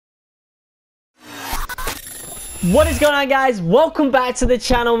What is going on, guys? Welcome back to the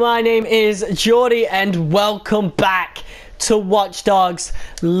channel. My name is Jordy and welcome back to Watch Dogs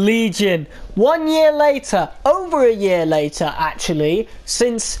Legion. 1 year later, over a year later actually,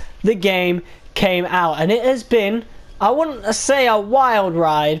 since the game came out, and it has been, I wouldn't say a wild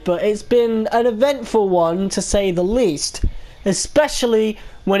ride, but it's been an eventful one to say the least, especially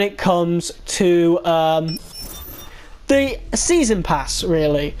when it comes to the season pass,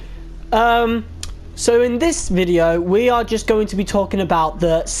 really. So in this video, we are just going to be talking about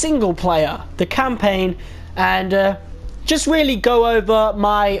the single player, the campaign, and just really go over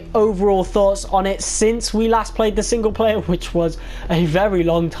my overall thoughts on it since we last played the single player, which was a very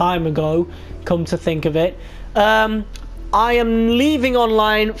long time ago, come to think of it. I am leaving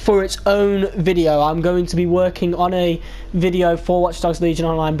online for its own video. I'm going to be working on a video for Watch Dogs Legion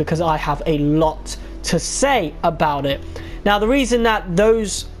Online because I have a lot to say about it. Now, the reason that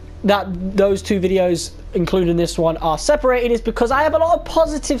those two videos, including this one, are separated is because I have a lot of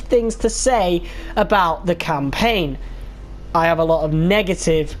positive things to say about the campaign. I have a lot of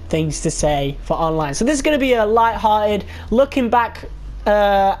negative things to say for online. So this is going to be a light-hearted, looking back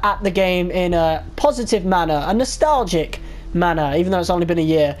at the game in a positive manner, a nostalgic manner, even though it's only been a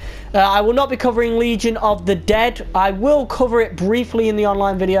year. I will not be covering Legion of the Dead. I will cover it briefly in the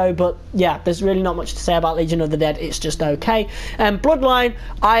online video, but yeah, there's really not much to say about Legion of the Dead. It's just okay. And Bloodline,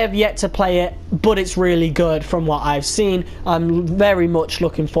 I have yet to play it, but it's really good from what I've seen. I'm very much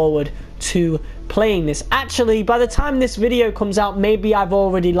looking forward to playing this. Actually, by the time this video comes out, maybe I've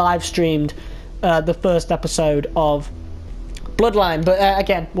already live streamed the first episode of Bloodline, but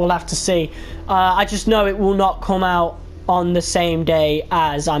again, we'll have to see. I just know it will not come out on the same day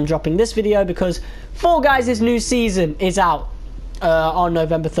as I'm dropping this video because Fall Guys' new season is out on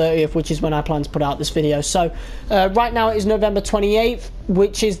November 30th, which is when I plan to put out this video. So right now it is November 28th,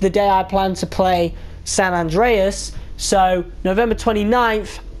 which is the day I plan to play San Andreas. So November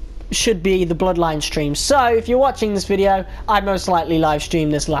 29th should be the Bloodline stream. So if you're watching this video, I most likely live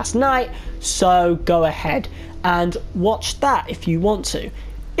streamed this last night, so go ahead and watch that if you want to.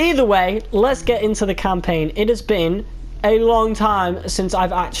 Either way, let's get into the campaign. It has been a long time since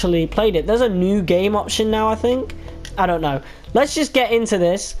I've actually played it. There's a new game option now, I think. I don't know. Let's just get into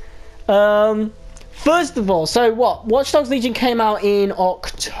this. First of all, so what? Watch Dogs Legion came out in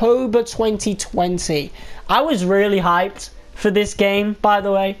October 2020. I was really hyped for this game, by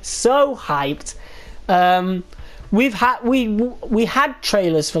the way. So hyped. We had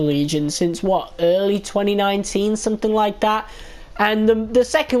trailers for Legion since what, early 2019, something like that. And the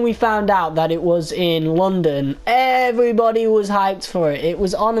second we found out that it was in London, everybody was hyped for it. It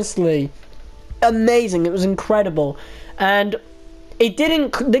was honestly amazing. It was incredible. And the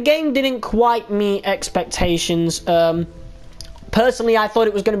game didn't quite meet expectations. Personally, I thought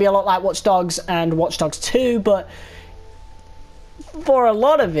it was going to be a lot like Watch Dogs and Watch Dogs 2, but for a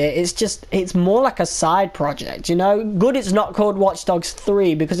lot of it, it's more like a side project, you know? Good it's not called Watch Dogs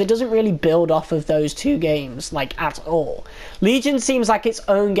 3 because it doesn't really build off of those two games, like, at all. Legion seems like its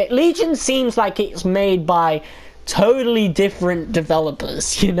own game. Legion seems like it's made by totally different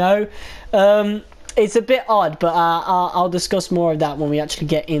developers, you know? It's a bit odd, but I'll discuss more of that when we actually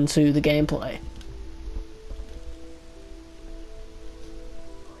get into the gameplay.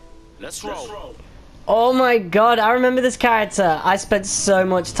 Let's roll. Oh my god, I remember this character. I spent so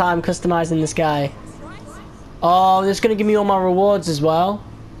much time customizing this guy. Oh, it's going to give me all my rewards as well,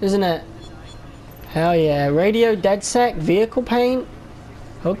 isn't it? Hell yeah. Radio DedSec, vehicle paint.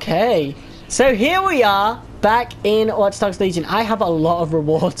 Okay. So here we are, back in Watch Dogs Legion. I have a lot of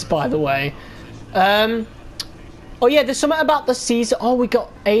rewards, by the way. Oh yeah, there's something about the season. Oh, we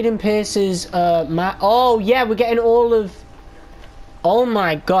got Aiden Pierce's map. Oh yeah, we're getting all of... Oh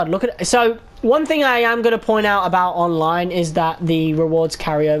my god, look at it. So one thing I am going to point out about online is that the rewards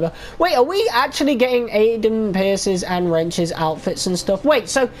carry over. Wait, are we actually getting Aiden Pierce's and Wrench's outfits and stuff? Wait,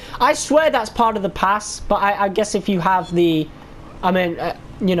 so I swear that's part of the pass, but I guess if you have the, I mean,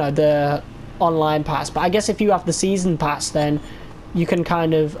 you know, the online pass, but I guess if you have the season pass, then you can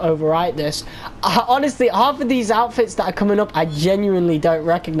kind of overwrite this. Honestly, half of these outfits that are coming up, I genuinely don't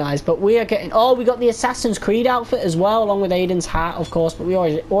recognize, but we are getting, oh, we got the Assassin's Creed outfit as well, along with Aiden's hat, of course, but we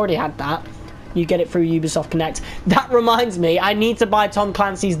already had that. You get it through Ubisoft Connect. That reminds me, I need to buy Tom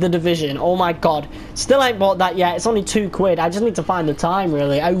Clancy's The Division. Oh my god. Still ain't bought that yet. It's only £2. I just need to find the time,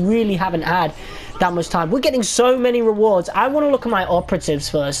 really. I really haven't had that much time. We're getting so many rewards. I want to look at my operatives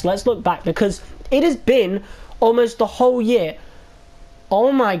first. Let's look back because it has been almost the whole year.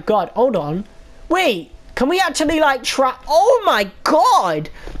 Oh my god. Hold on. Wait. Can we actually, like, track... Oh my god.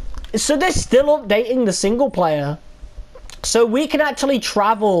 So they're still updating the single player. So we can actually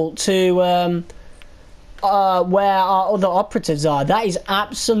travel to where our other operatives are. That is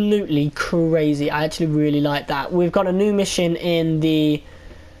absolutely crazy. I actually really like that. We've got a new mission in the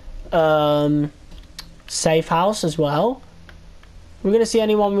safe house as well. We're going to see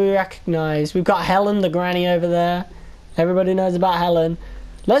anyone we recognize. We've got Helen, the granny over there. Everybody knows about Helen.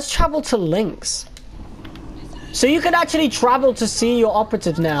 Let's travel to Lynx. So you can actually travel to see your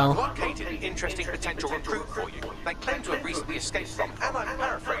operatives now. I've located an interesting potential recruit for you. They claim to have recently escaped from, and I'm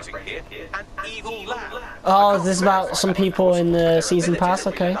paraphrasing here, an evil lab. Oh, is this about some people in the season pass?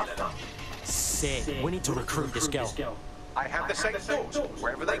 Okay. Sick. We need to recruit this girl. I have the same thought.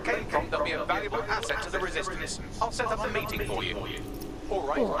 Wherever they came from, they'll be a valuable asset to the Resistance. I'll set up a meeting for you. All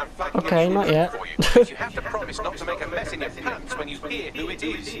right, I'm flagging Okay, not yet. for you. But you have to promise not to make a mess in your pants when you hear who it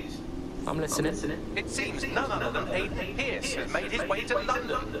is. I'm listening. It seems none other than Aiden Pierce has made his way to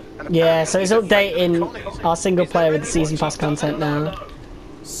London. And Yeah, so it's updating our single player with the season pass content now.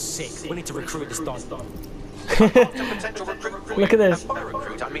 Sick. We need to recruit this don. potential recruit for Look you. at this. And by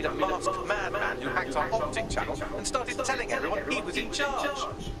recruit, I mean a masked madman who hacked our optic channel and started telling everyone he was in charge.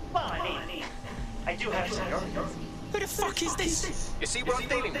 I do have some. Who the fuck is this? You see what I'm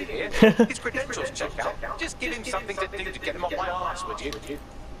dealing with here? His credentials check out. Just give him something to do to get him off my arse, would you?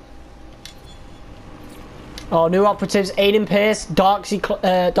 Oh, new operatives: Aiden Pierce, Darcy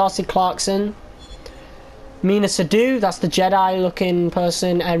Clarkson, Mina Sadu, that's the Jedi-looking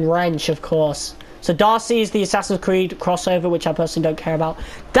person, and Wrench, of course. So Darcy is the Assassin's Creed crossover, which I personally don't care about.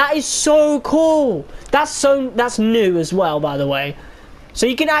 That is so cool. That's new as well, by the way. So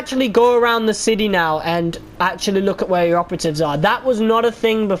you can actually go around the city now and actually look at where your operatives are. That was not a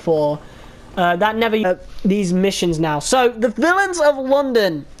thing before. That never... these missions now. So, the Villains of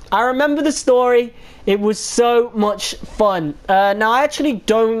London. I remember the story. It was so much fun. Now, I actually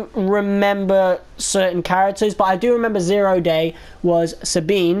don't remember certain characters, but I do remember Zero Day was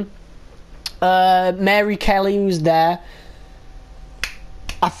Sabine. Mary Kelly was there.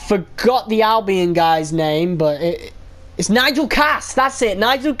 I forgot the Albion guy's name, but it's Nigel Cass. That's it,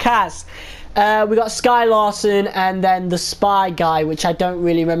 Nigel Cass. We got Sky Larson and then the Spy guy, which I don't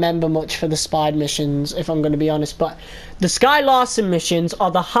really remember much for the Spy missions, if I'm going to be honest. But the Sky Larson missions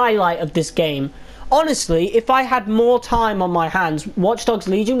are the highlight of this game. Honestly, if I had more time on my hands, Watch Dogs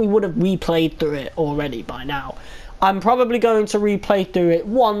Legion, we would have replayed through it already by now. I'm probably going to replay through it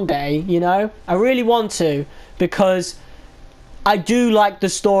one day, you know? I really want to, because I do like the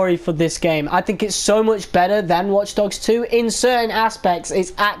story for this game. I think it's so much better than Watch Dogs 2. In certain aspects,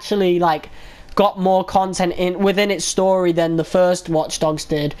 it's actually, like, got more content within its story than the first Watch Dogs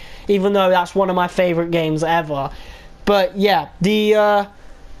did, even though that's one of my favourite games ever. But, yeah, the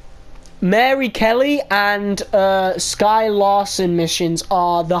Mary Kelly and Sky Larson missions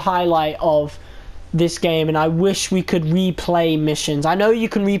are the highlight of this game, and I wish we could replay missions. I know you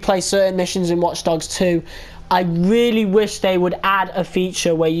can replay certain missions in Watch Dogs 2. I really wish they would add a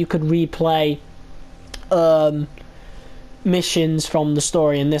feature where you could replay missions from the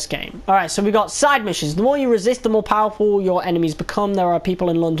story in this game. Alright, so we got side missions. The more you resist, the more powerful your enemies become. There are people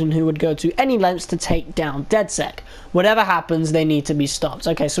in London who would go to any lengths to take down DedSec. Whatever happens, they need to be stopped.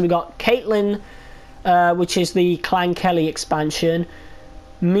 Okay, so we got Caitlin, which is the Clan Kelly expansion.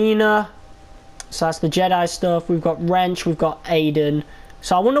 Mina, so that's the Jedi stuff. We've got Wrench, we've got Aiden.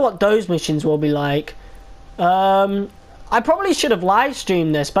 So I wonder what those missions will be like. I probably should have live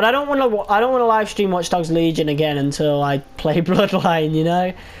streamed this, but I don't want to live stream Watch Dogs Legion again until I play Bloodline, you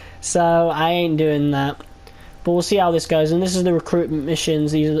know. So I ain't doing that. But we'll see how this goes. And this is the recruitment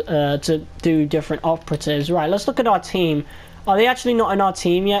missions, these to do different operatives. Right, let's look at our team. Are they actually not in our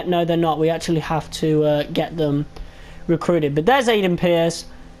team yet? No, they're not. We actually have to get them recruited. But there's Aiden Pierce.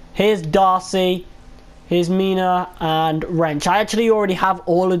 Here's Darcy. Here's Mina and Wrench. I actually already have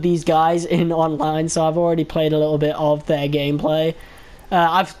all of these guys in online, so I've already played a little bit of their gameplay.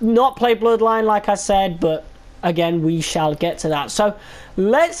 I've not played Bloodline, like I said, but again, we shall get to that. So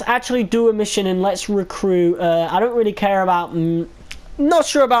let's actually do a mission and let's recruit. I don't really care about... not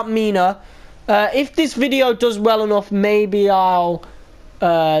sure about Mina. If this video does well enough, maybe I'll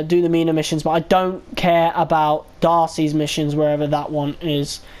do the Mina missions, but I don't care about Darcy's missions, wherever that one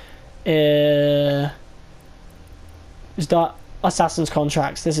is. Is that Assassin's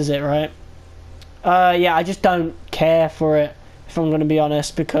Contracts? This is it, right? Yeah, I just don't care for it, if I'm going to be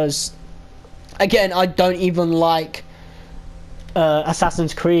honest, because, again, I don't even like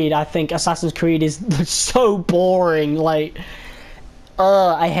Assassin's Creed. I think Assassin's Creed is so boring. Like,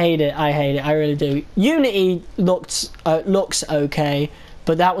 I hate it. I hate it. I really do. Unity looks okay,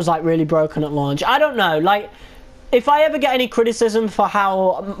 but that was, like, really broken at launch. I don't know. Like, if I ever get any criticism for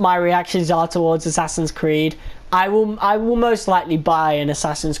how my reactions are towards Assassin's Creed, I will most likely buy an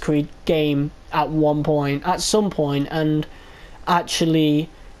Assassin's Creed game at some point, and actually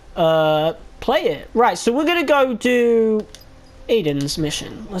play it. Right, so we're gonna go do Aiden's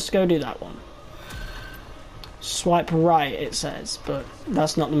mission. Let's go do that one. Swipe right, it says, but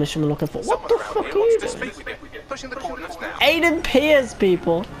that's not the mission we're looking for. What the fuck are you doing? Aiden Pierce,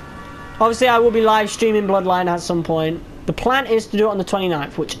 people. Obviously, I will be live streaming Bloodline at some point. The plan is to do it on the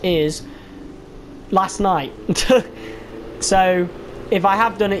 29th, which is last night. So, if I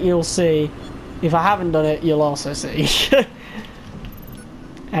have done it, you'll see. If I haven't done it, you'll also see.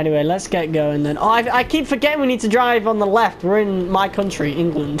 Anyway, let's get going then. Oh, I keep forgetting we need to drive on the left. We're in my country,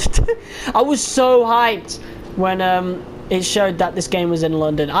 England. I was so hyped when it showed that this game was in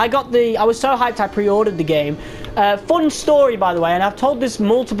London. I was so hyped I pre-ordered the game. Fun story, by the way, and I've told this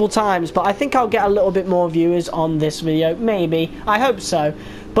multiple times, but I think I'll get a little bit more viewers on this video. Maybe. I hope so.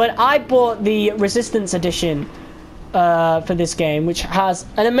 But I bought the Resistance Edition for this game, which has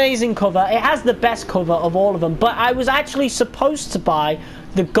an amazing cover. It has the best cover of all of them, but I was actually supposed to buy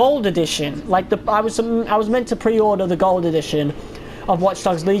the Gold Edition. Like, I was meant to pre-order the Gold Edition of Watch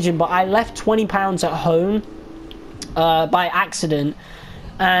Dogs Legion, but I left £20 at home by accident,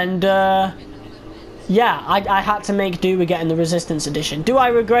 and yeah, I had to make do with getting the Resistance Edition. Do I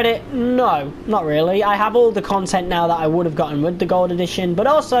regret it? No, not really. I have all the content now that I would have gotten with the Gold Edition, but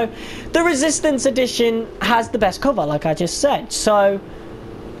also the Resistance Edition has the best cover, like I just said. So,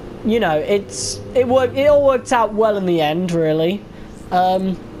 you know, it all worked out well in the end, really.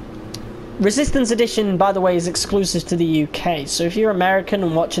 Resistance Edition, by the way, is exclusive to the UK. So if you're American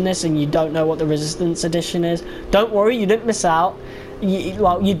and watching this and you don't know what the Resistance Edition is, don't worry, you didn't miss out.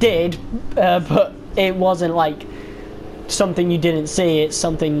 Well, you did, but it wasn't like something you didn't see. It's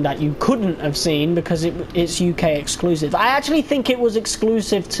something that you couldn't have seen because it's UK exclusive. I actually think it was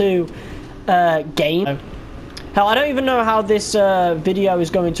exclusive to game. Hell, I don't even know how this video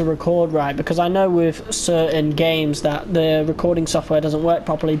is going to record right, because I know with certain games that the recording software doesn't work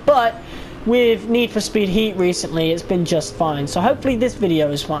properly, but with Need for Speed Heat recently, it's been just fine. So hopefully this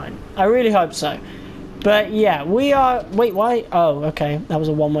video is fine. I really hope so. But yeah, we are... Wait, why? Oh, okay. That was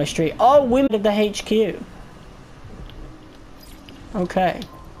a one-way street. Oh, we made the HQ. Okay.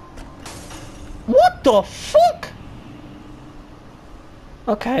 What the fuck?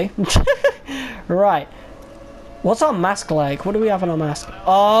 Okay. Right. What's our mask like? What do we have on our mask?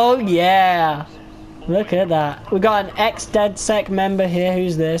 Oh, yeah. Look at that. We got an ex-DedSec member here.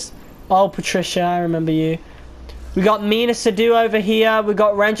 Who's this? Oh, Patricia. I remember you. We got Mina Sadu over here. We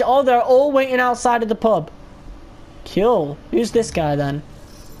got Wrench. Oh, they're all waiting outside of the pub. Cool. Who's this guy, then?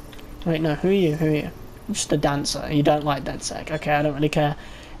 Wait, no. Who are you? Who are you? I'm just a dancer. You don't like DedSec. Okay, I don't really care.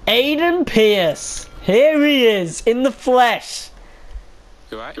 Aiden Pierce. Here he is. In the flesh.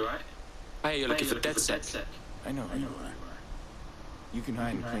 You alright? Hey, you're looking for DedSec. I know you are. You can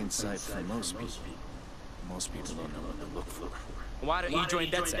hide in plain sight from most people. Most people don't know what to look for. Why don't you join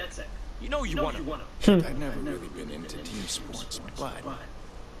DedSec? You know you want to. I've never really been into team sports, but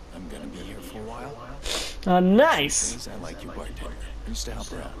I'm gonna be here for a while. Oh, nice. I like you, bartender. I used to help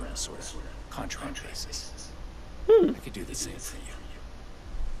her out on a sort of contract basis. I could do the same for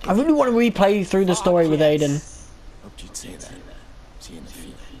you. I really want to replay through the story with Aiden. Hoped you'd say that. See you in the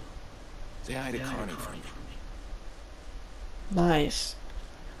field. Say hi to Connie for me. Nice.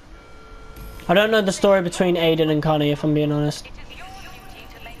 I don't know the story between Aiden and Connie, if I'm being honest.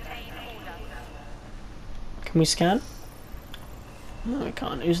 Can we scan? No, we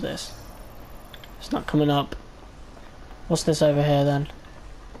can't. Who's this? It's not coming up. What's this over here, then?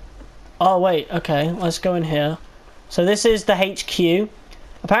 Oh, wait. Okay, let's go in here. So this is the HQ.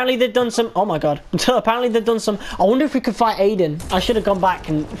 Apparently they've done some... Oh my god. Apparently they've done some... I wonder if we could fight Aiden. I should have gone back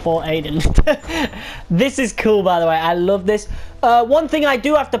and fought Aiden. This is cool, by the way. I love this. One thing I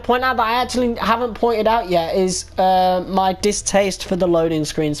do have to point out that I actually haven't pointed out yet is my distaste for the loading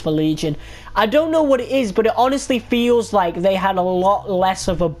screens for Legion. I don't know what it is, but it honestly feels like they had a lot less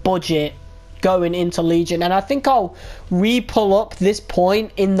of a budget going into Legion. And I think I'll re-pull up this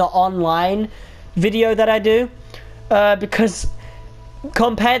point in the online video that I do. Because...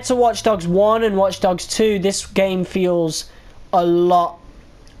 compared to Watch Dogs 1 and Watch Dogs 2, this game feels a lot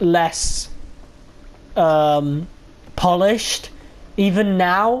less polished. Even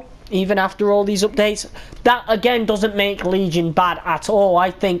now, even after all these updates. That, again, doesn't make Legion bad at all. I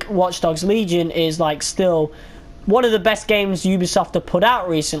think Watch Dogs Legion is, like, still one of the best games Ubisoft have put out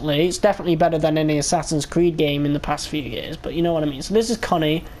recently. It's definitely better than any Assassin's Creed game in the past few years, but you know what I mean. So this is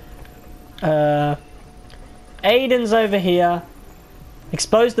Connie. Aiden's over here.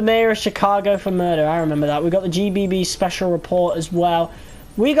 Exposed the mayor of Chicago for murder. I remember that. We got the GBB special report as well.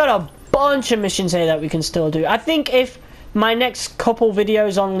 We got a bunch of missions here that we can still do. I think if my next couple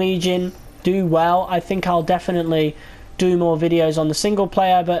videos on Legion do well, I think I'll definitely do more videos on the single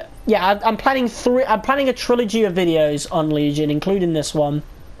player. But yeah, I'm planning a trilogy of videos on Legion, including this one.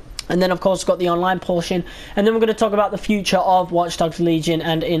 And then, of course, got the online portion. And then we're going to talk about the future of Watch Dogs Legion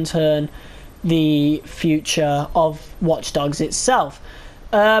and, in turn, the future of Watch Dogs itself.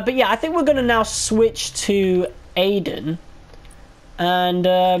 But yeah, I think we're going to now switch to Aiden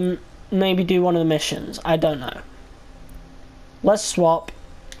and maybe do one of the missions. I don't know. Let's swap.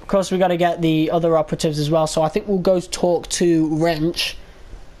 Of course, we got to get the other operatives as well. So I think we'll go talk to Wrench.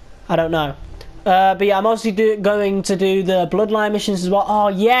 I don't know. But yeah, I'm also going to do the Bloodline missions as well. Oh,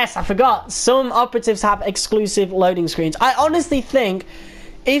 yes, I forgot. Some operatives have exclusive loading screens. I honestly think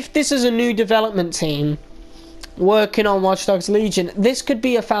if this is a new development team working on Watch Dogs Legion, this could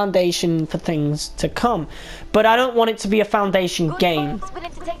be a foundation for things to come. But I don't want it to be a foundation game.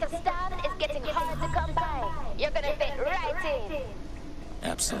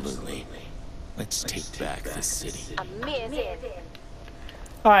 Absolutely. Let's take back the city. Amazing.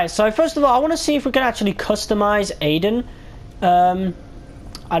 Alright, so first of all, I want to see if we can actually customize Aiden.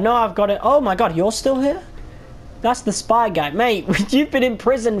 I know I've got it. Oh my god, you're still here? That's the spy guy. Mate, you've been in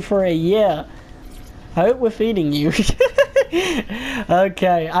prison for a year. I hope we're feeding you.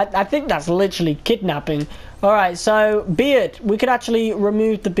 Okay, I think that's literally kidnapping. Alright, so beard. We could actually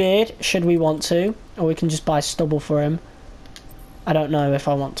remove the beard, should we want to. Or we can just buy stubble for him. I don't know if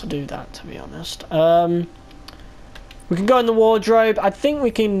I want to do that, to be honest. We can go in the wardrobe. I think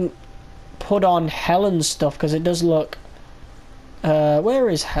we can put on Helen's stuff because it does look... where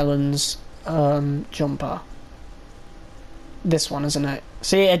is Helen's jumper? This one, isn't it?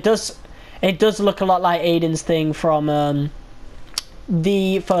 See, it does look a lot like Aiden's thing from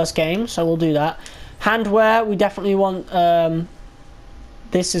the first game, so we'll do that. Handwear, we definitely want...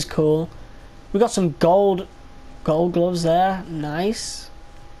 this is cool. We got some gold gloves there. Nice.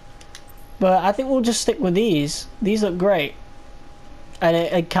 But I think we'll just stick with these. These look great. And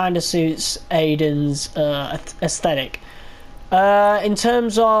it kind of suits Aiden's aesthetic. In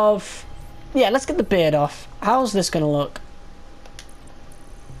terms of... Yeah, let's get the beard off. How's this going to look?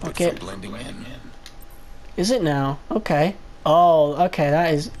 Okay. Blending in. Is it now? Okay. Oh, okay.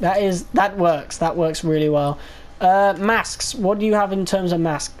 That works. That works really well. Masks. What do you have in terms of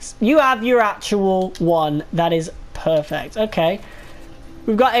masks? You have your actual one. That is perfect. Okay.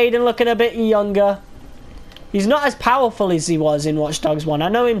 We've got Aiden looking a bit younger. He's not as powerful as he was in Watch Dogs 1. I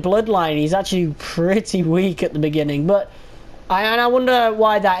know in Bloodline he's actually pretty weak at the beginning, but I wonder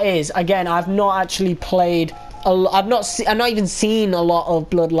why that is. Again, I've not actually played. I've not even seen a lot of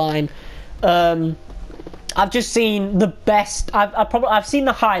Bloodline. I've just seen the best. I've seen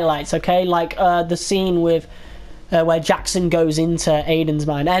the highlights. Okay, like the scene with. Where Jackson goes into Aiden's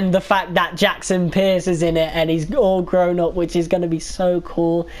mind, and the fact that Jackson Pierce is in it and he's all grown up, which is going to be so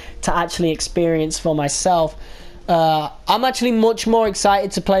cool to actually experience for myself. I'm actually much more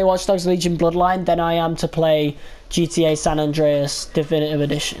excited to play Watch Dogs Legion Bloodline than I am to play GTA San Andreas Definitive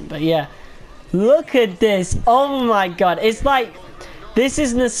Edition. But yeah, look at this. Oh my god, it's like, this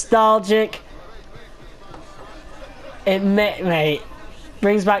is nostalgic. Mate,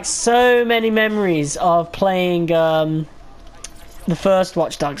 brings back so many memories of playing the first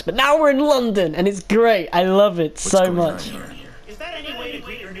Watch Dogs, but now we're in London and it's great. I love it so much. Is that any way to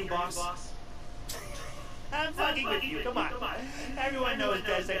greet your new boss? I'm fucking with you, come on. Everyone knows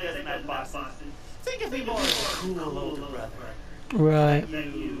DedSec doesn't have bosses. Think of me more as a cool older brother. Right.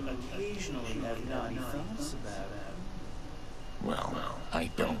 You occasionally have naughty thoughts about him. Well,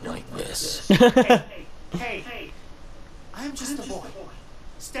 I don't like this. Hey, I'm just a boy,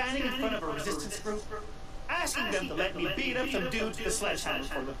 standing in front of a resistance group, asking them to let me beat up some dudes with a sledgehammer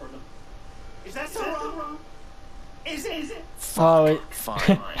for them. Is that so wrong? Is it? Oh, Fine.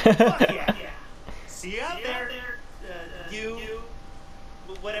 Fuck yeah. See you out there, you,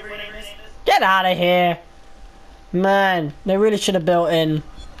 whatever your name is. get out of here. Man, they really should have built in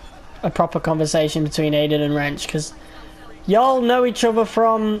a proper conversation between Aiden and Wrench, because y'all know each other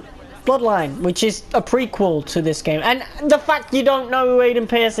from Bloodline, which is a prequel to this game. And the fact you don't know who Aiden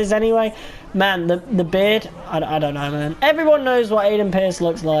Pierce is anyway, man, the beard, I don't know, man. Everyone knows what Aiden Pierce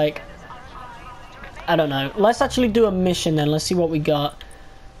looks like. I don't know. Let's actually do a mission then. Let's see what we got.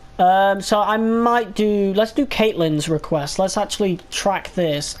 So I might do... Let's do Caitlin's request. Let's actually track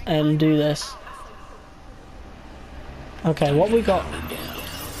this and do this. Okay, what we got?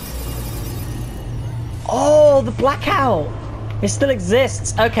 Oh, the blackout! It still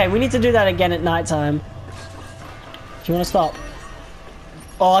exists. Okay, we need to do that again at night time. Do you want to stop?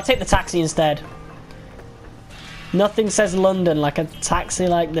 Oh, I'll take the taxi instead. Nothing says London like a taxi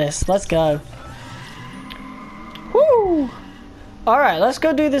like this. Let's go. Woo! Alright, let's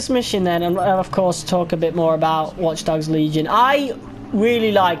go do this mission then, and of course talk a bit more about Watch Dogs Legion. I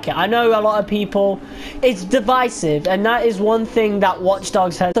really like it. I know a lot of people, it's divisive, and that is one thing that Watch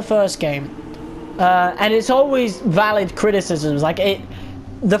Dogs has. The first game. And it's always valid criticisms. Like,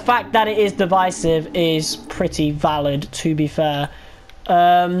 the fact that it is divisive is pretty valid, to be fair.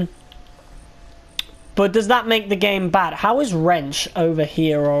 But does that make the game bad? How is Wrench over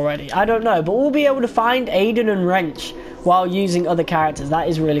here already? I don't know, but we'll be able to find Aiden and Wrench while using other characters. That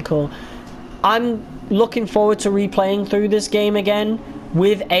is really cool. I'm looking forward to replaying through this game again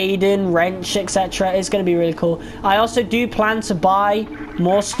with Aiden, Wrench, etc. It's going to be really cool. I also do plan to buy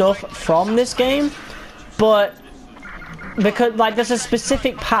more stuff from this game, but because, like, there's a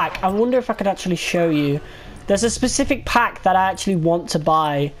specific pack. I wonder if I could actually show you. There's a specific pack that I actually want to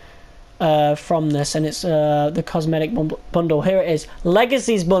buy from this, and it's the cosmetic bundle. Here it is,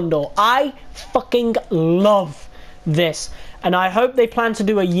 Legacies bundle. I fucking love this, and I hope they plan to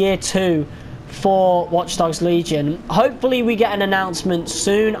do a year 2 for Watch Dogs Legion. Hopefully we get an announcement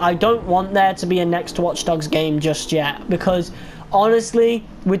soon. I don't want there to be a next Watch Dogs game just yet, because honestly,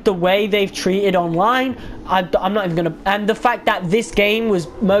 with the way they've treated online, I'm not even gonna, and the fact that this game was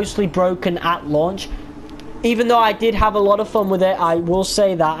mostly broken at launch, even though I did have a lot of fun with it, I will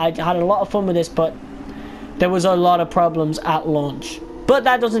say that I had a lot of fun with this, but there was a lot of problems at launch. But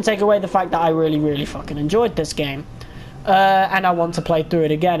that doesn't take away the fact that I really fucking enjoyed this game. And I want to play through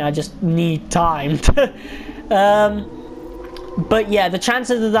it again. I just need time. But yeah, the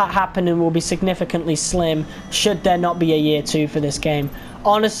chances of that happening will be significantly slim should there not be a year 2 for this game.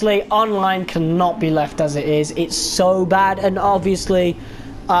 Honestly, online cannot be left as it is. It's so bad, and obviously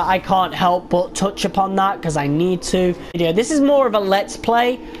I can't help but touch upon that because I need to. This is more of a let's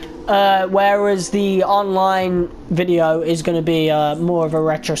play, whereas the online video is going to be more of a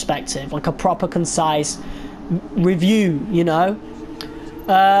retrospective, like a proper concise review, you know.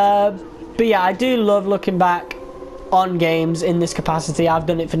 But yeah, I do love looking back on games in this capacity. I've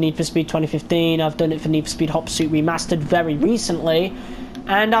done it for Need for Speed 2015, I've done it for Need for Speed Hot Pursuit Remastered very recently,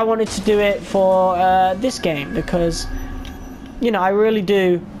 and I wanted to do it for this game because, you know, I really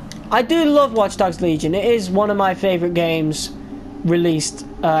do. I do love Watch Dogs Legion. It is one of my favourite games released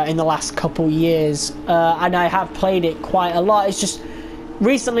in the last couple years, and I have played it quite a lot. It's just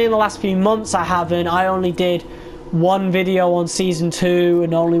recently, in the last few months, I haven't. I only did one video on Season 2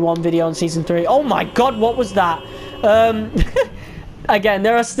 and only one video on Season 3. Oh my god, what was that? Again,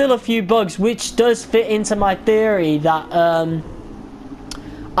 there are still a few bugs, which does fit into my theory that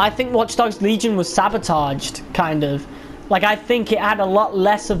I think Watch Dogs Legion was sabotaged, kind of. Like, I think it had a lot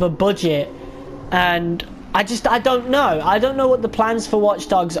less of a budget, and I don't know. I don't know what the plans for Watch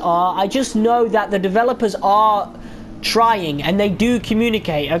Dogs are. I just know that the developers are trying, and they do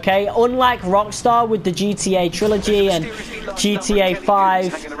communicate, okay? Unlike Rockstar with the GTA trilogy and GTA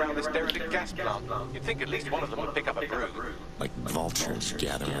 5. You'd think at least one of them would pick up a broom. Like vultures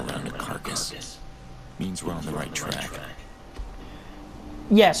gathering around a carcass. Means we're on the right track.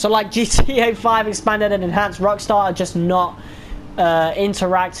 Yeah, so like GTA 5 expanded and enhanced, Rockstar are just not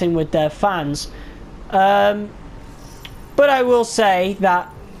interacting with their fans. But I will say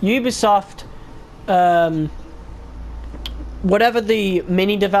that Ubisoft, whatever the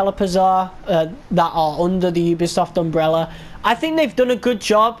mini developers are that are under the Ubisoft umbrella, I think they've done a good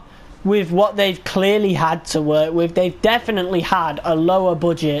job with what they've clearly had to work with. They've definitely had a lower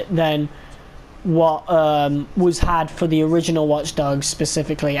budget than what was had for the original Watch Dogs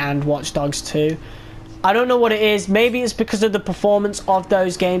specifically, and Watch Dogs 2. I don't know what it is. Maybe it's because of the performance of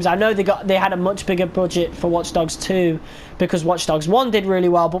those games. I know they had a much bigger budget for Watch Dogs 2 because Watch Dogs 1 did really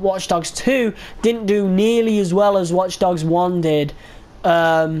well, but Watch Dogs 2 didn't do nearly as well as Watch Dogs 1 did.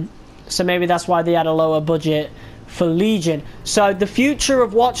 So maybe that's why they had a lower budget for Legion. So the future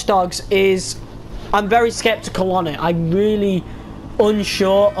of Watch Dogs is, I'm very skeptical on it. I'm really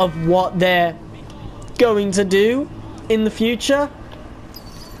unsure of what they're going to do in the future.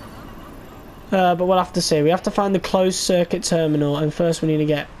 But we'll have to see. We have to find the closed circuit terminal, and first we need to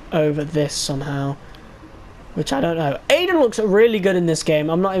get over this somehow, which I don't know. Aiden looks really good in this game,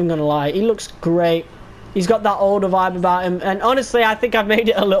 I'm not even gonna lie. He looks great. He's got that older vibe about him, and honestly I think I've made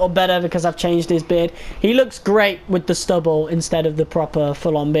it a little better because I've changed his beard. He looks great with the stubble instead of the proper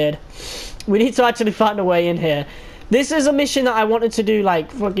full-on beard. We need to actually find a way in here. This is a mission that I wanted to do like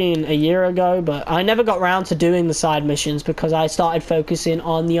fucking a year ago, but I never got around to doing the side missions because I started focusing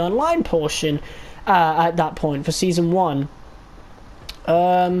on the online portion at that point for Season 1.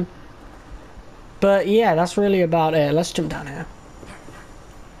 But yeah, that's really about it. Let's jump down here.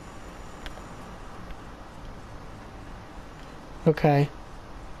 Okay.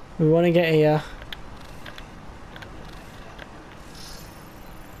 We want to get here.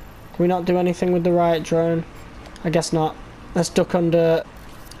 Can we not do anything with the riot drone? I guess not. Let's duck under.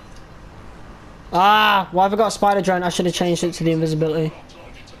 Ah! Why have I got a spider drone? I should have changed it to the invisibility.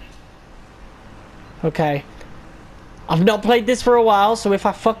 Okay. I've not played this for a while, so if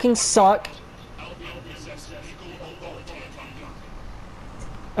I fucking suck...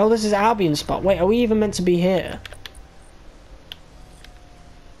 Oh, this is Albion spot. Wait, are we even meant to be here?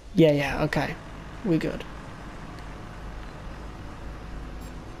 Yeah, okay. We good.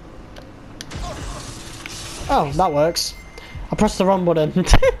 Oh, that works. I pressed the wrong button.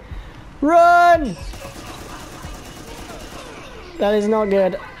 Run! That is not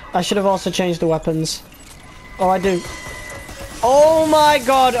good. I should have also changed the weapons. Oh, I do. Oh my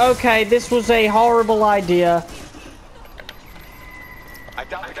god, okay, this was a horrible idea. I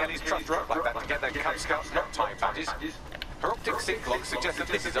doubt the Kennys trust her up like that to get their Cub Scouts not time badges. Her optic sync log suggests that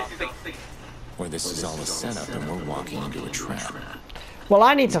this is our thief. Or this is all a setup and we're walking into a trap. Well,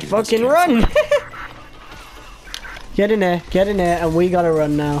 I need to fucking run. Get in there, and we gotta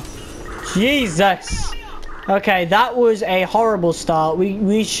run now. Jesus. Okay, that was a horrible start.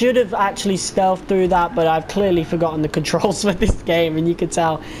 We should have actually stealthed through that, but I've clearly forgotten the controls for this game, and you can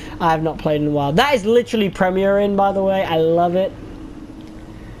tell I have not played in a while. That is literally premiering, by the way. I love it.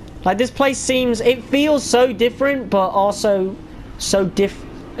 Like, this place seems... It feels so different, but also so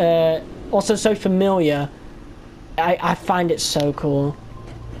also so familiar. I find it so cool.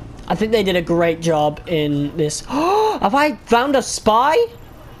 I think they did a great job in this. Oh, have I found a spy?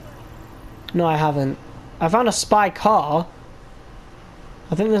 No, I haven't. I found a spy car.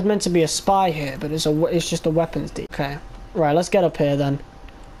 I think there's meant to be a spy here, but it's just a weapons deal. Okay, right, let's get up here then.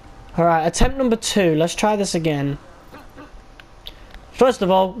 Alright, attempt number 2. Let's try this again. First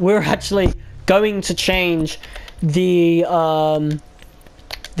of all, we're actually going to change the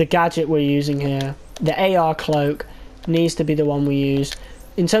gadget we're using here. The AR cloak needs to be the one we use.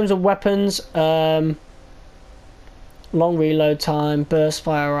 In terms of weapons, long reload time, burst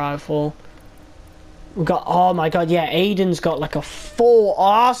fire rifle. We've got, oh my god, yeah, Aiden's got like a full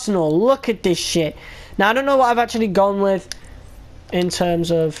arsenal. Look at this shit. Now, I don't know what I've actually gone with in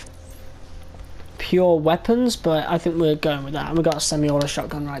terms of pure weapons, but I think we're going with that. And we've got a semi-auto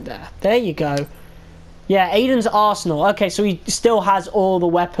shotgun right there. There you go. Yeah, Aiden's arsenal. Okay, so he still has all the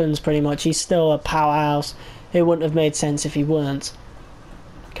weapons pretty much. He's still a powerhouse. It wouldn't have made sense if he weren't.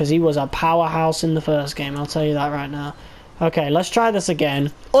 Because he was a powerhouse in the first game, I'll tell you that right now. Okay, let's try this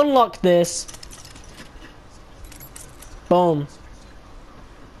again. Unlock this. Boom.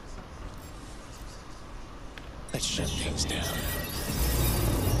 Let's shut things down.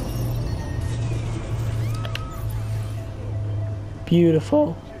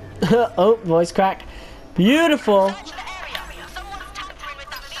 Beautiful. Oh, voice crack. Beautiful.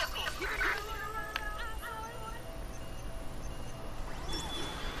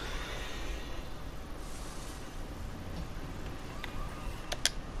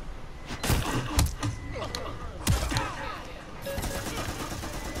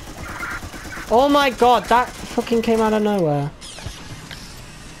 Oh my god, that fucking came out of nowhere.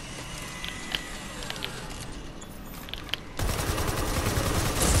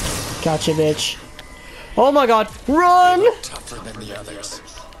 Gotcha, bitch. Oh my god, run! Tougher than the others.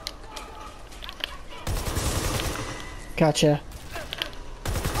 Gotcha.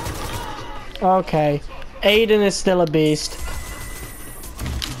 Okay. Aiden is still a beast.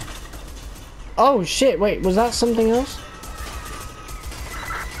 Oh shit, wait, was that something else?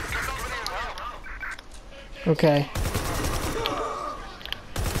 Okay.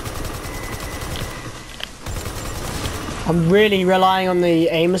 I'm really relying on the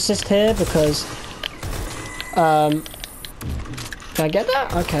aim assist here because can I get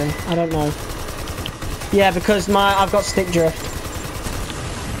that? Okay, I don't know. Yeah, because I've got stick drift.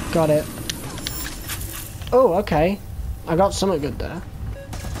 Got it. Oh, okay. I got something good there.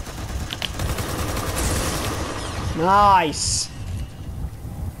 Nice.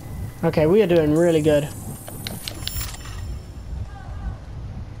 Okay, we are doing really good.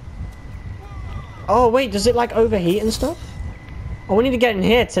 Oh, wait, does it, like, overheat and stuff? Oh, we need to get in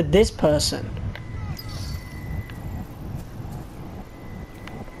here to this person.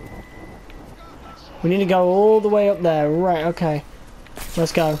 We need to go all the way up there. Right, okay.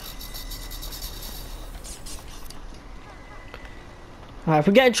 Let's go. Alright, if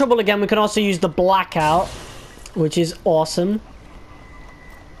we get in trouble again, we can also use the blackout, which is awesome.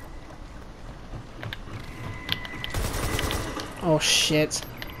 Oh, shit.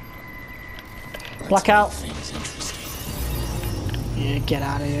 Blackout. Yeah, get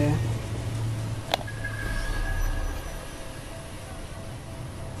out of here.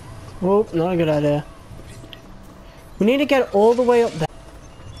 Oh, not a good idea. We need to get all the way up there.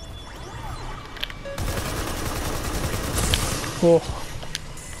 Oh.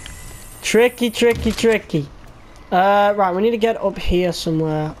 Tricky, tricky, tricky. Right, we need to get up here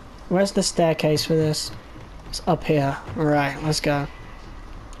somewhere. Where's the staircase for this? It's up here. Alright, let's go.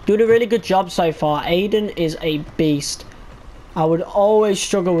 Doing a really good job so far. Aiden is a beast. I would always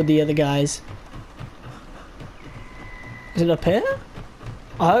struggle with the other guys. Is it up here?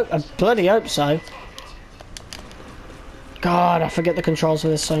 I bloody hope so. God, I forget the controls for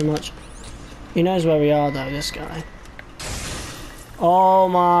this so much. He knows where we are though, this guy. Oh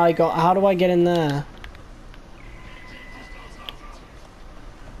my god, how do I get in there?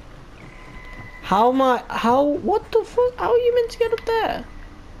 What the fuck? How are you meant to get up there?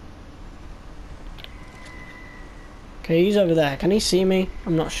 Okay, he's over there. Can he see me?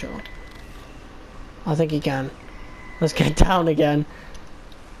 I'm not sure. I think he can. Let's get down again.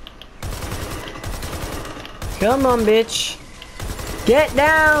 Come on, bitch. Get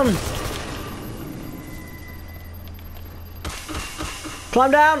down!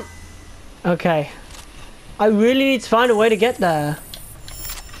 Climb down! Okay. I really need to find a way to get there.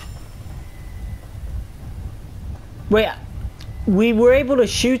 Wait, we were able to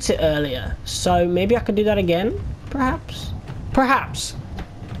shoot it earlier, so maybe I could do that again? Perhaps? Perhaps.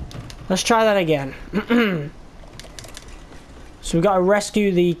 Let's try that again. So we got to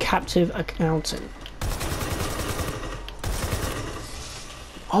rescue the captive accountant.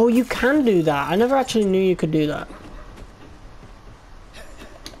 Oh, you can do that. I never actually knew you could do that.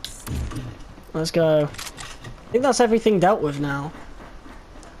 Let's go. I think that's everything dealt with now.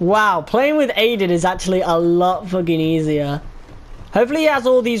 Wow, playing with Aiden is actually a lot fucking easier. Hopefully he has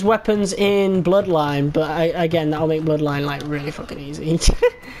all these weapons in Bloodline, but again, that'll make Bloodline like really fucking easy.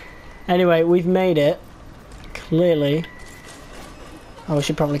 Anyway, we've made it. Clearly. Oh, we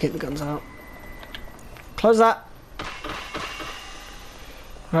should probably keep the guns out. Close that.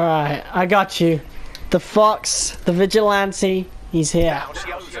 Alright, I got you. The Fox, the Vigilante, he's here. Now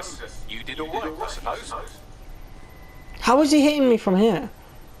she owes us. You did all right, I suppose. How is he hitting me from here?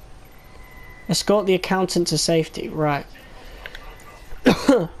 Escort the accountant to safety. Right.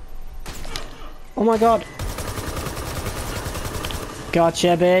 Oh my god.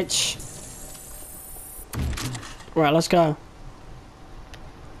 Gotcha, bitch. Right, let's go.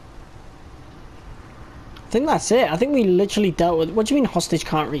 I think that's it. I think we literally dealt with... What do you mean hostage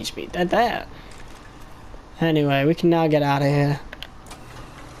can't reach me? They're there. Anyway, we can now get out of here.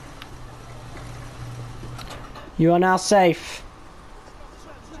 You are now safe.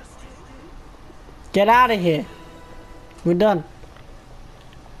 Get out of here. We're done.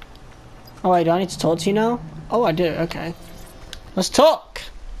 Oh wait, do I need to talk to you now? Oh, I do. Okay. Let's talk.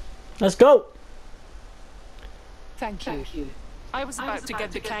 Let's go. Thank you. I was about to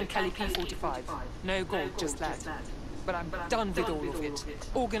get the Clan Kelly P45. No gold, just that. But I'm done with all of it.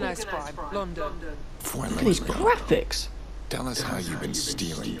 Organized crime, London. Before I Look let at these you go, graphics. tell us how you've been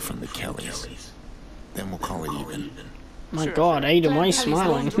stealing from the Kellys. Then we'll call it even. My god, Aiden, why are you Clan Kelly's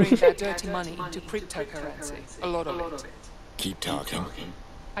smiling? laundering their dirty money into cryptocurrency. A lot of it. Keep talking.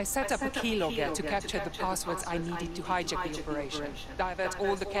 I set up a keylogger to capture the passwords I needed to hijack the operation. Divert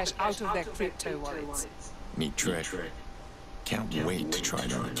all the cash out of their crypto wallets. Neat trick. Can't wait to try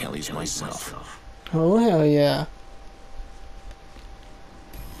it on the Kellys myself. Oh, hell yeah.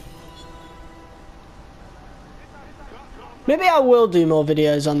 Maybe I will do more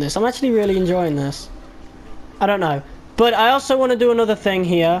videos on this. I'm actually really enjoying this. I don't know. But I also want to do another thing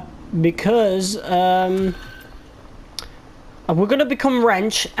here because we're going to become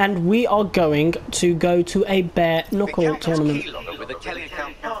Wrench and we are going to go to a bare knuckle tournament. The keylogger with the Kelly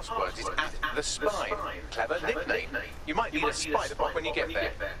account password is at the Spy. Clever nickname. You might need a spider bot when you get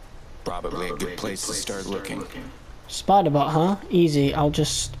there. Probably a good place to start looking. Spiderbot, huh? Easy. I'll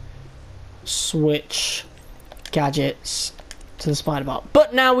just switch gadgets to the Spiderbot.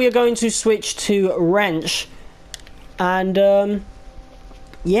 But now we are going to switch to Wrench and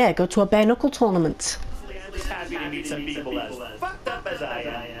yeah, go to a bare knuckle tournament. Happy to meet some people as fucked up as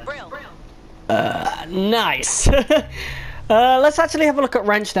I am. Nice. Let's actually have a look at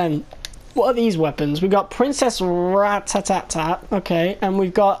Wrench then. What are these weapons? We've got Princess Rat-tat-tat-tat, okay, and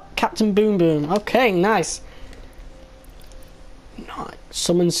we've got Captain Boom Boom. Okay, nice.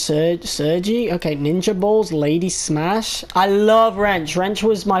 Summon Surgy, okay, Ninja Balls, Lady Smash. I love Wrench. Wrench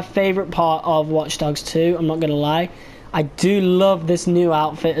was my favourite part of Watch Dogs 2, I'm not gonna lie. I do love this new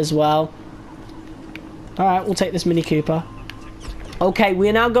outfit as well. Alright, we'll take this Mini Cooper. Okay, we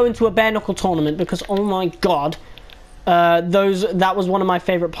are now going to a bare knuckle tournament because, oh my god, That was one of my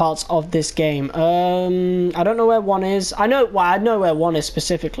favorite parts of this game. I don't know where one is. I know where one is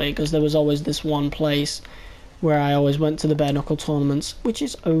specifically because there was always this one place where I always went to the bare knuckle tournaments, which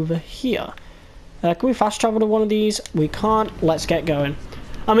is over here. Can we fast travel to one of these? We can't. Let's get going.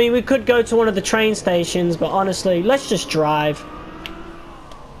 I mean, we could go to one of the train stations, but honestly, let's just drive.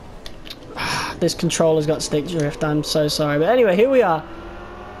 This controller's got stick drift. I'm so sorry. But anyway, here we are.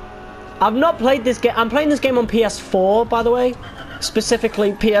 I've not played this game. I'm playing this game on PS4, by the way.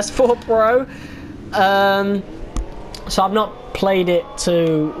 Specifically PS4 Pro. So I've not played it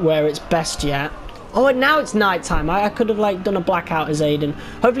to where it's best yet. Oh, and now it's nighttime. I could have like done a blackout as Aiden.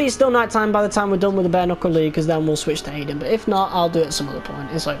 Hopefully it's still nighttime by the time we're done with the bare knuckle league, because then we'll switch to Aiden. But if not, I'll do it at some other point.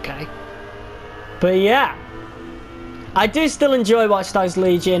 It's okay. But yeah, I do still enjoy Watch Dogs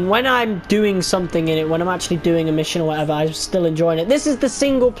Legion. When I'm doing something in it, when I'm actually doing a mission or whatever, I'm still enjoying it. This is the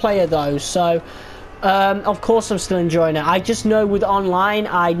single player though, so of course I'm still enjoying it. I just know with online,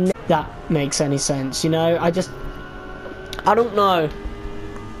 that makes any sense, you know? I don't know.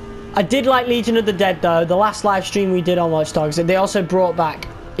 I did like Legion of the Dead though. The last live stream we did on Watch Dogs, they also brought back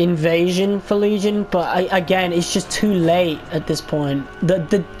Invasion for Legion, but again, it's just too late at this point.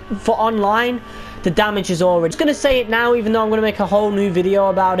 For online, the damage is already... I'm just going to say it now, even though I'm going to make a whole new video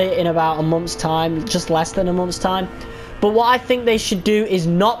about it in about a month's time, just less than a month's time. But what I think they should do is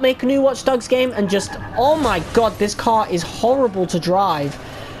not make a new Watch Dogs game and just... Oh my god, this car is horrible to drive.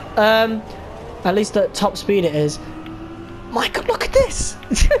 At least at top speed it is. My god, look at this!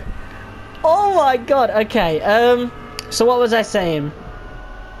 Oh my god, okay. So what was I saying?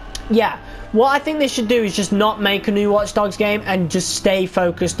 Yeah. What I think they should do is just not make a new Watch Dogs game and just stay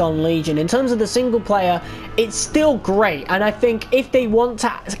focused on Legion. In terms of the single player, it's still great. And I think if they want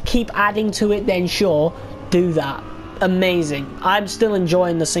to keep adding to it, then sure, do that. Amazing. I'm still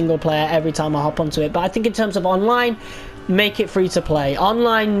enjoying the single player every time I hop onto it. But I think in terms of online, make it free to play.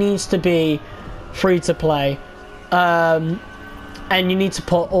 Online needs to be free to play. And you need to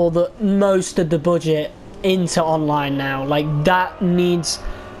put most of the budget into online now. Like, that needs...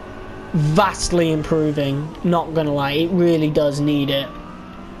 vastly improving, not gonna lie. It really does need it.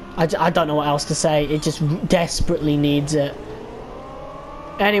 I don't know what else to say. It just desperately needs it.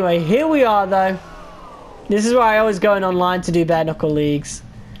 Anyway, here we are though. This is where I always go in online to do bare knuckle leagues.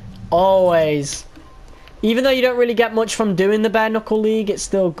 Always. Even though you don't really get much from doing the bare knuckle league, it's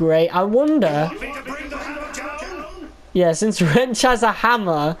still great. I wonder... Yeah, since Wrench has a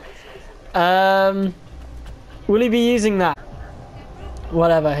hammer, will he be using that?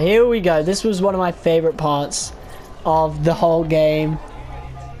 Whatever, here we go. This was one of my favorite parts of the whole game.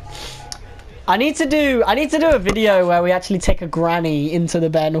 I need to do a video where we actually take a granny into the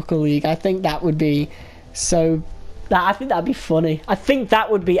bare knuckle league. I think that would be so... I think that'd be funny. I think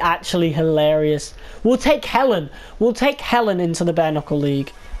that would be actually hilarious. We'll take Helen. We'll take Helen into the bare knuckle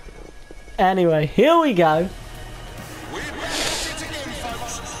league. Anyway, here we go.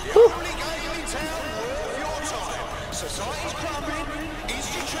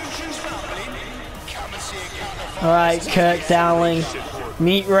 Alright, Kirk Dowling.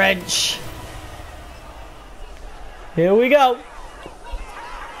 Meet Wrench. Here we go.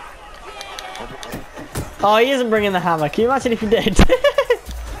 Oh, he isn't bringing the hammer. Can you imagine if he did?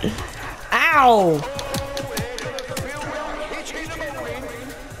 Ow!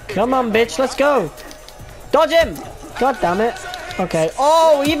 Come on, bitch. Let's go. Dodge him! God damn it. Okay.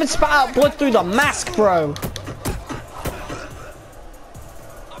 Oh, he even spat out blood through the mask, bro.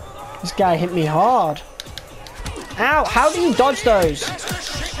 This guy hit me hard. Ow, how do you dodge those?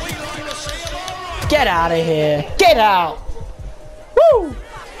 Get out of here. Get out. Woo!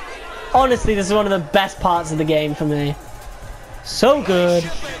 Honestly, this is one of the best parts of the game for me. So good.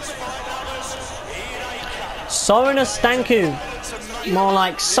 Sorina Stanku. More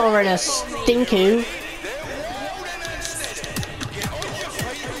like Sorina Stinku.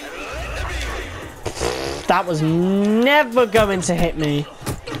 That was never going to hit me.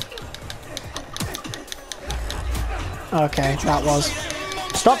 Okay, that was.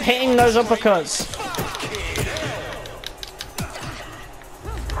 Stop hitting those uppercuts.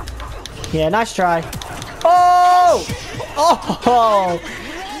 Yeah, nice try. Oh! Oh!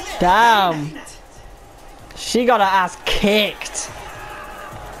 Damn. She got her ass kicked.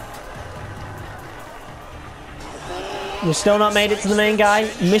 We've still not made it to the main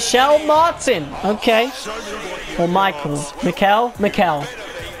guy. Michelle Martin. Okay. Or Michael. Mikel.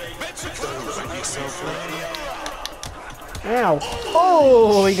 Ow.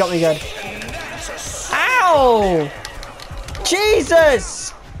 Oh, he got me good. Ow!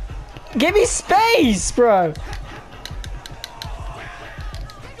 Jesus! Give me space, bro.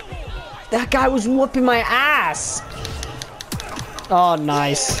 That guy was whooping my ass. Oh,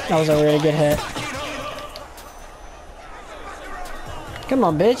 nice. That was a really good hit. Come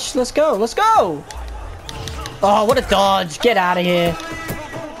on, bitch. Let's go. Let's go. Oh, what a dodge. Get out of here.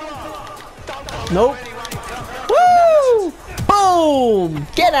 Nope. Woo! Boom!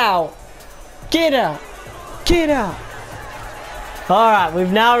 Get out. Get out. Get out. Alright,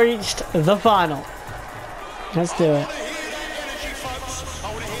 we've now reached the final. Let's do it.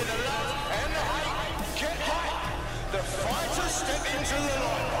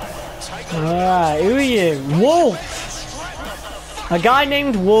 Alright, who are you? Wolf! A guy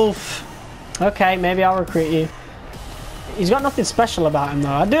named Wolf. Okay, maybe I'll recruit you. He's got nothing special about him though.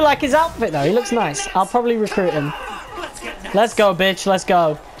 I do like his outfit though, he looks nice. I'll probably recruit him. Let's go, bitch, let's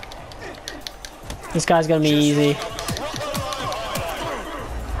go. This guy's gonna be easy.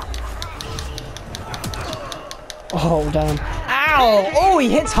 Oh, damn. Ow! Oh, he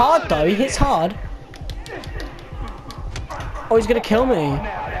hits hard though, he hits hard. Oh, he's gonna kill me.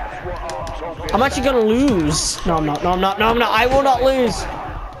 I'm actually gonna lose. No, I'm not. No, I'm not. No, I'm not. I will not lose.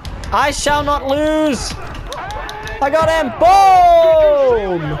 I shall not lose. I got him.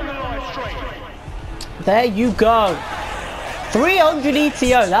 Boom. There you go. 300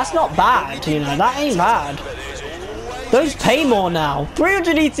 ETO. That's not bad, you know. That ain't bad. Those pay more now.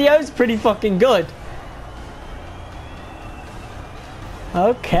 300 ETO is pretty fucking good.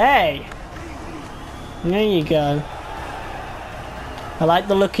 Okay. There you go. I like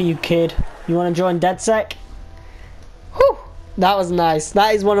the look of you, kid. You want to join DedSec? Whew, that was nice.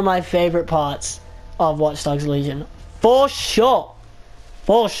 That is one of my favorite parts of Watch Dogs Legion. For sure.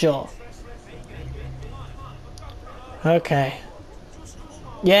 For sure. Okay.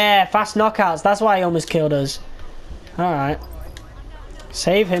 Yeah, fast knockouts. That's why he almost killed us. Alright.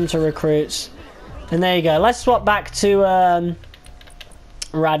 Save him to recruits. And there you go. Let's swap back to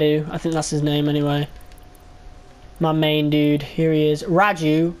Radu. I think that's his name anyway. My main dude. Here he is.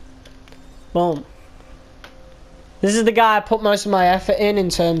 Raju. Boom. This is the guy I put most of my effort in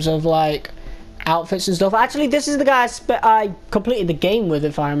terms of like outfits and stuff. Actually, this is the guy I completed the game with,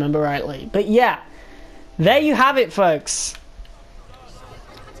 if I remember rightly. But yeah, there you have it, folks.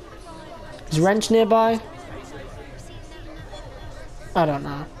 Is Wrench nearby? I don't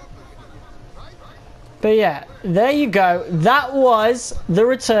know. But yeah, there you go. That was the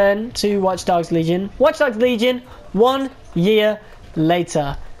return to Watch Dogs Legion. Watch Dogs Legion, 1 year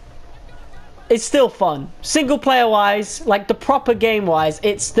later. It's still fun. Single player wise, like the proper game wise,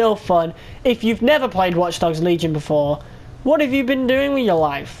 it's still fun. If you've never played Watch Dogs Legion before, what have you been doing with your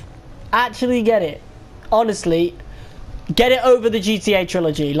life? Actually get it. Honestly, get it over the GTA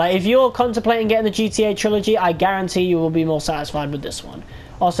trilogy. Like if you're contemplating getting the GTA trilogy, I guarantee you will be more satisfied with this one.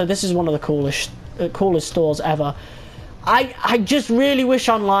 Also, this is one of the coolest stores ever. I just really wish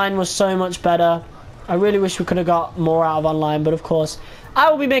online was so much better. I really wish we could have got more out of online, but of course I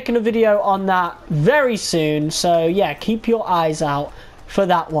will be making a video on that very soon, so yeah, keep your eyes out for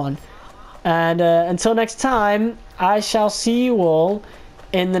that one. And until next time, I shall see you all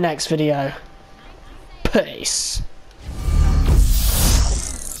in the next video. Peace.